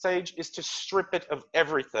initial stage is to strip it of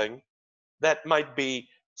everything that might be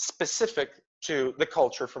specific to the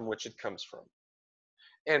culture from which it comes from.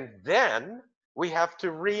 And then we have to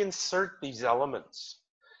reinsert these elements.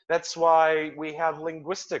 That's why we have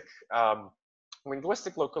linguistic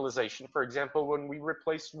localization, for example, when we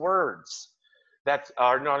replace words that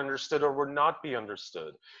are not understood or will not be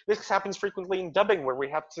understood. This happens frequently in dubbing, where we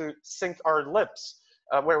have to sync our lips,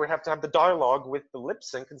 where we have to have the dialogue with the lip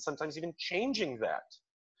sync and sometimes even changing that.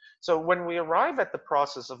 So when we arrive at the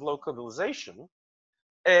process of localization,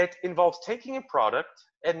 it involves taking a product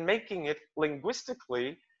and making it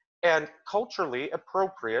linguistically and culturally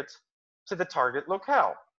appropriate to the target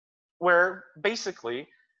locale, where basically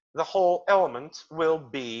the whole element will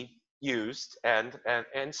be used and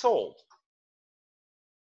sold.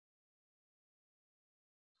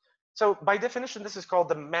 So by definition, this is called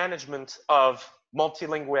the management of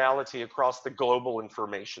multilinguality across the global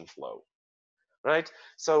information flow, right?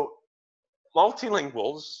 So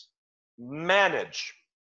multilinguals manage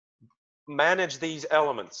these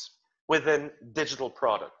elements within digital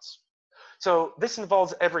products. So this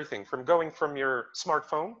involves everything from going from your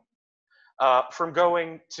smartphone, from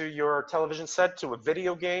going to your television set to a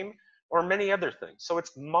video game, or many other things. So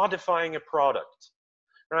it's modifying a product,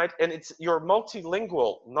 right? And it's your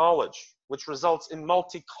multilingual knowledge, which results in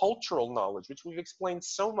multicultural knowledge, which we've explained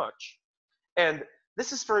so much. And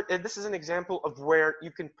this is an example of where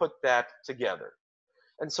you can put that together.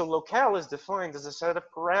 And so locale is defined as a set of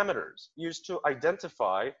parameters used to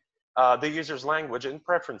identify the user's language and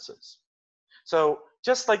preferences. So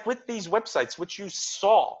just like with these websites, which you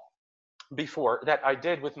saw before that I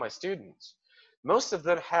did with my students, most of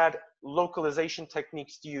them had localization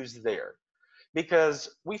techniques to use there,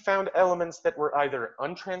 because we found elements that were either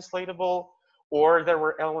untranslatable or there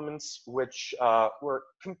were elements which were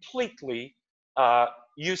completely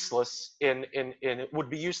useless would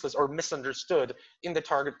be useless or misunderstood in the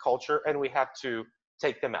target culture, and we had to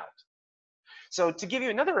take them out. So to give you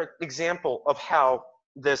another example of how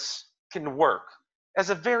this can work, as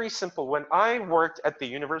a very simple, when I worked at the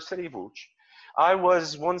University of Łódź, I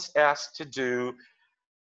was once asked to do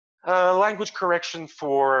language correction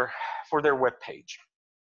for their webpage.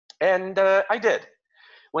 And I did.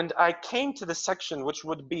 When I came to the section which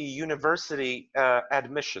would be university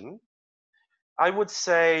admission, I would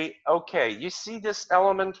say, okay, you see this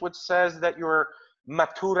element which says that your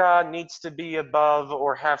matura needs to be above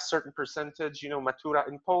or have certain percentage, you know, matura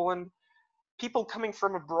in Poland. People coming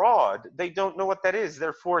from abroad, they don't know what that is.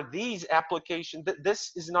 Therefore, these applications,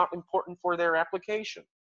 this is not important for their application,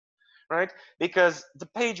 right? Because the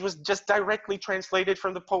page was just directly translated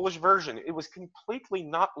from the Polish version. It was completely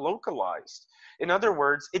not localized. In other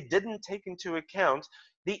words, it didn't take into account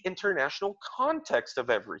the international context of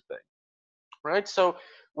everything, right? So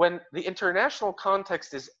when the international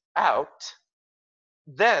context is out,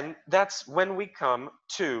 then that's when we come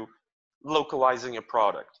to localizing a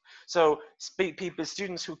product. So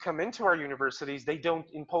students who come into our universities, they don't,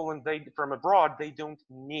 in Poland, from abroad, they don't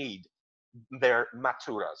need their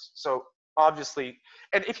maturas. So obviously,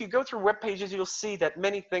 and if you go through web pages, you'll see that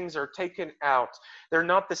many things are taken out. They're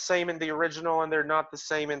not the same in the original, and they're not the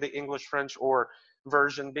same in the English, French, or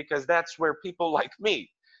version, because that's where people like me,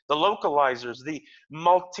 the localizers, the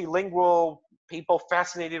multilingual people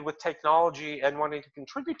fascinated with technology and wanting to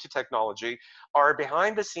contribute to technology, are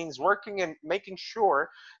behind the scenes working and making sure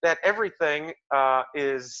that everything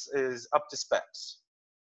is up to specs.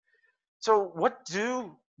 So what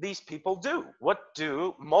do these people do? What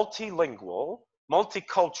do multilingual,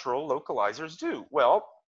 multicultural localizers do? Well,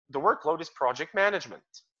 the workload is project management.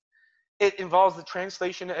 It involves the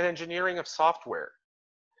translation and engineering of software.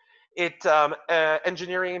 It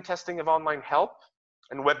engineering and testing of online help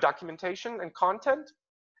and web documentation and content.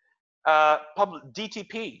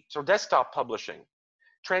 DTP, so desktop publishing.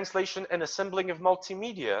 Translation and assembling of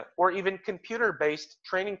multimedia, or even computer-based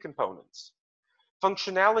training components.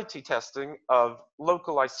 Functionality testing of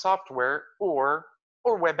localized software or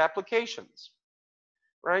web applications,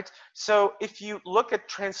 right? So if you look at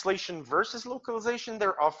translation versus localization,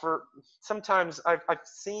 they're offer, sometimes I've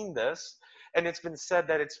seen this, and it's been said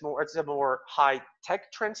that it's a more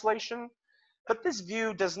high-tech translation, but this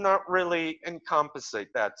view does not really encompassate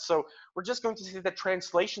that. So we're just going to see that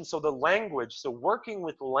translation, so the language, so working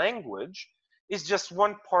with language is just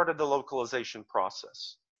one part of the localization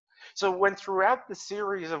process. So when throughout the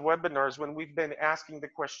series of webinars, when we've been asking the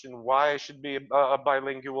question, why I should be a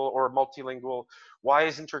bilingual or a multilingual, why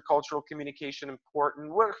is intercultural communication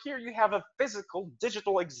important? Well, here you have a physical,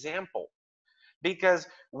 digital example, because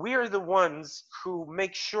we're the ones who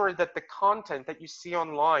make sure that the content that you see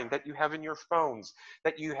online, that you have in your phones,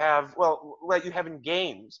 that you have, well, that you have in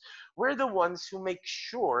games, we're the ones who make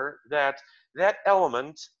sure that that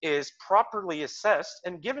element is properly assessed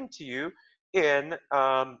and given to you in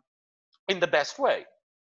the best way.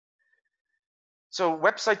 So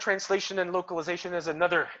website translation and localization is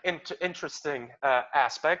another interesting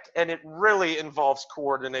aspect, and it really involves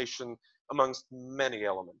coordination amongst many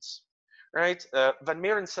elements, right? Van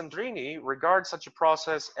Meer and Sandrini regard such a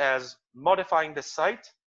process as modifying the site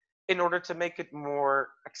in order to make it more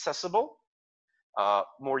accessible,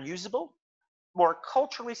 more usable, more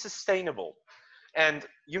culturally sustainable. And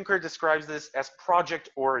Juncker describes this as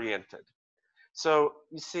project-oriented. So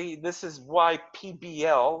you see, this is why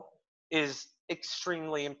PBL is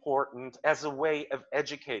extremely important as a way of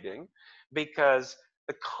educating, because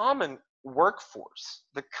the common workforce,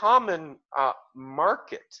 the common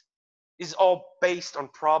market is all based on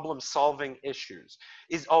problem-solving issues,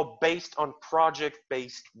 is all based on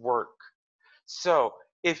project-based work. So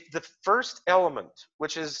if the first element,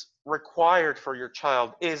 which is required for your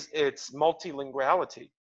child, is its multilinguality,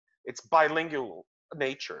 its bilingual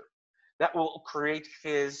nature, that will create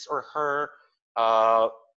his or her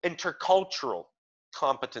intercultural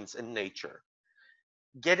competence in nature.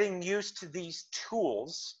 Getting used to these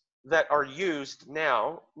tools that are used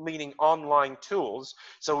now, meaning online tools.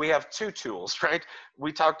 So we have two tools, right?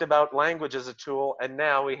 We talked about language as a tool, and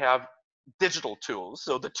now we have digital tools.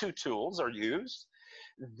 So the two tools are used.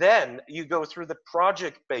 Then you go through the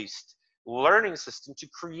project-based learning system to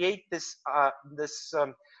create this,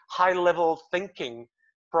 high-level thinking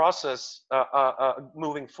process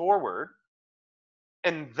moving forward.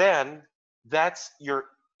 And then that's your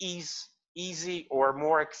easy or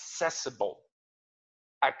more accessible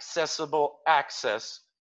access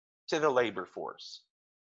to the labor force,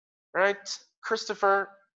 right? Christopher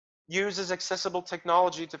uses accessible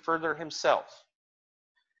technology to further himself.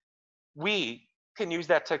 We can use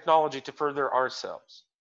that technology to further ourselves.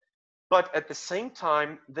 But at the same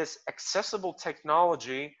time, this accessible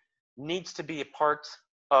technology needs to be a part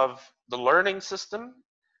of the learning system,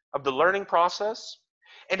 of the learning process,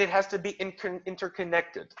 and it has to be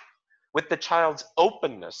interconnected with the child's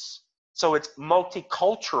openness. So it's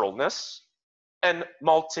multiculturalness and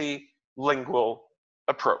multilingual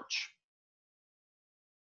approach.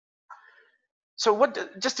 So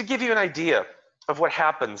just to give you an idea of what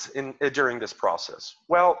happens during this process.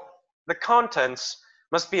 Well, the contents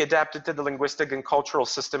must be adapted to the linguistic and cultural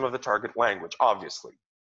system of the target language, obviously.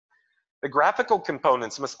 The graphical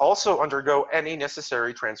components must also undergo any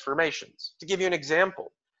necessary transformations. To give you an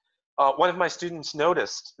example, one of my students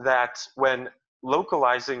noticed that when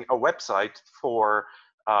localizing a website for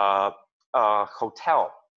a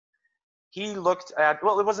hotel, he looked at,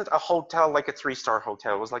 well, it wasn't a hotel like a 3-star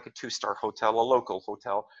hotel, it was like a 2-star hotel, a local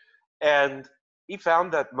hotel. And he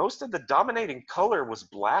found that most of the dominating color was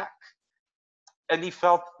black. And he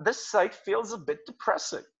felt, this site feels a bit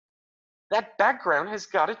depressing. that background has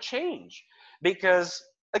got to change because,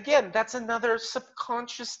 again, that's another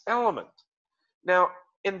subconscious element. Now,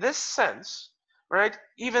 in this sense, right,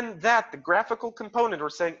 even that, the graphical component, we're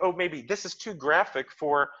saying, oh, maybe this is too graphic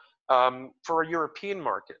for a European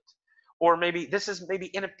market, or maybe this is maybe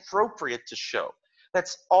inappropriate to show.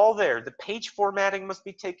 That's all there. The page formatting must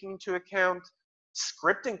be taken into account,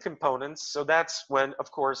 scripting components, so that's when, of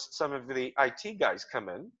course, some of the IT guys come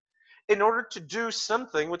in order to do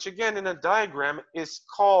something, which again, in a diagram, is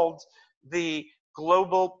called the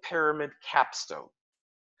global pyramid capstone.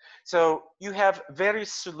 So you have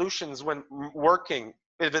various solutions when working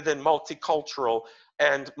within multicultural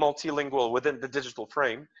and multilingual within the digital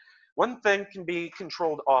frame. One thing can be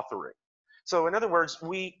controlled authoring. So in other words,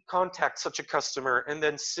 we contact such a customer and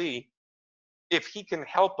then see if he can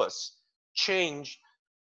help us change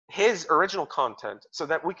his original content so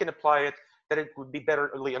that we can apply it, that it would be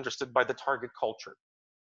betterly understood by the target culture,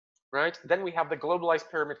 right? Then we have the globalized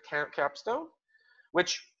pyramid capstone,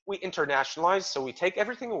 which we internationalize, so we take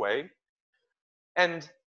everything away, and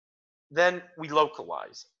then we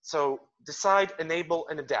localize. So decide, enable,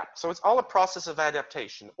 and adapt. So it's all a process of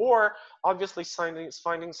adaptation, or obviously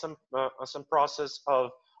finding some process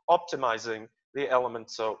of optimizing the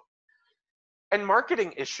elements. So, and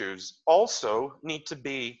marketing issues also need to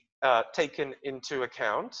be taken into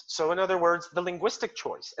account. So in other words, the linguistic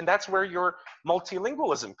choice, and that's where your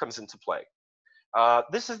multilingualism comes into play.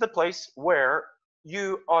 This is the place where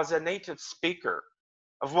you, as a native speaker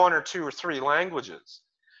of one or two or three languages,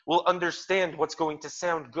 will understand what's going to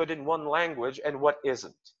sound good in one language and what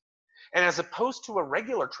isn't. And as opposed to a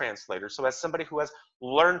regular translator, so as somebody who has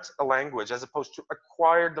learned a language, as opposed to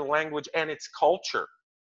acquired the language and its culture,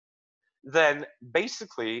 then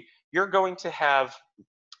basically you're going to have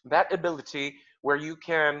that ability where you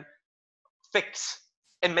can fix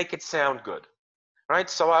and make it sound good, right?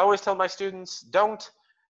 So I always tell my students, don't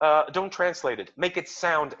translate it, make it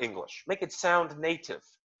sound English, make it sound native,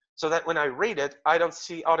 so that when I read it, I don't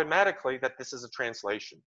see automatically that this is a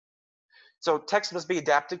translation. So text must be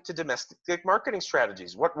adapted to domestic marketing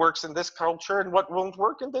strategies. What works in this culture and what won't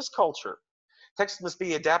work in this culture. Text must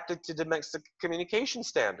be adapted to domestic communication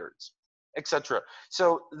standards, etc.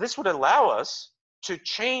 So this would allow us to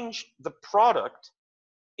change the product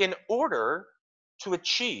in order to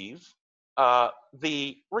achieve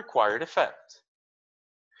the required effect.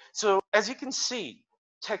 So as you can see,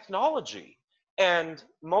 technology and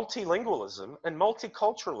multilingualism and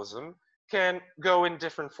multiculturalism can go in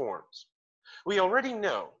different forms. We already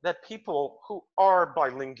know that people who are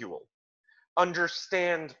bilingual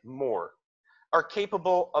understand more, are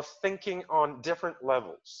capable of thinking on different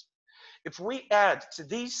levels. If we add to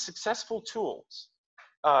these successful tools,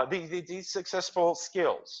 these successful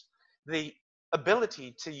skills, the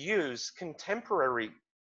ability to use contemporary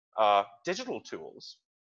digital tools,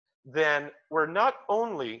 then we're not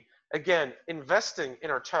only, again, investing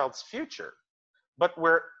in our child's future, but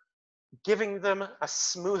we're giving them a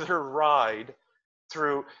smoother ride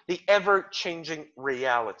through the ever-changing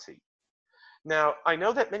reality. Now, I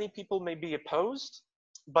know that many people may be opposed,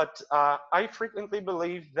 but I frequently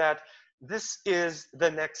believe that this is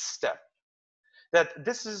the next step, that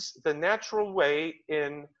this is the natural way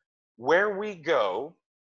in where we go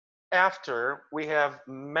after we have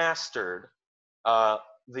mastered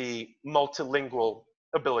the multilingual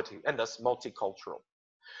ability and thus multicultural.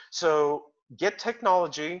 So get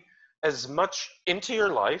technology as much into your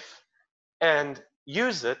life and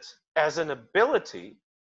use it as an ability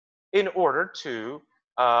in order to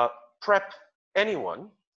prep anyone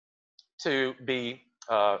to be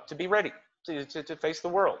ready to face the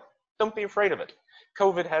world. Don't be afraid of it.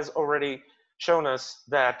 COVID has already shown us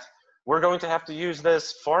that we're going to have to use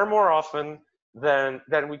this far more often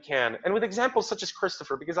than we can. And with examples such as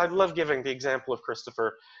Christopher, because I love giving the example of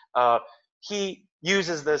Christopher, he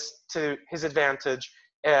uses this to his advantage,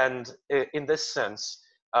 and in this sense,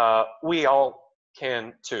 we all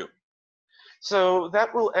can too. So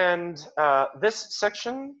that will end this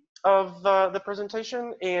section of the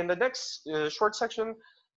presentation. In the next short section,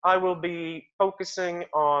 I will be focusing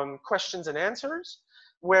on questions and answers,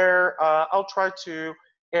 where I'll try to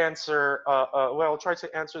answer, I'll try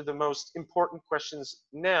to answer the most important questions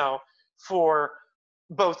now for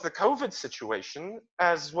both the COVID situation,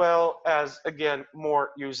 as well as, again,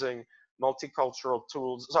 more using multicultural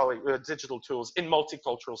tools, digital tools in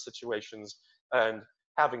multicultural situations and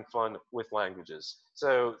having fun with languages.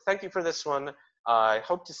 So thank you for this one. I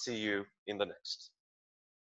hope to see you in the next.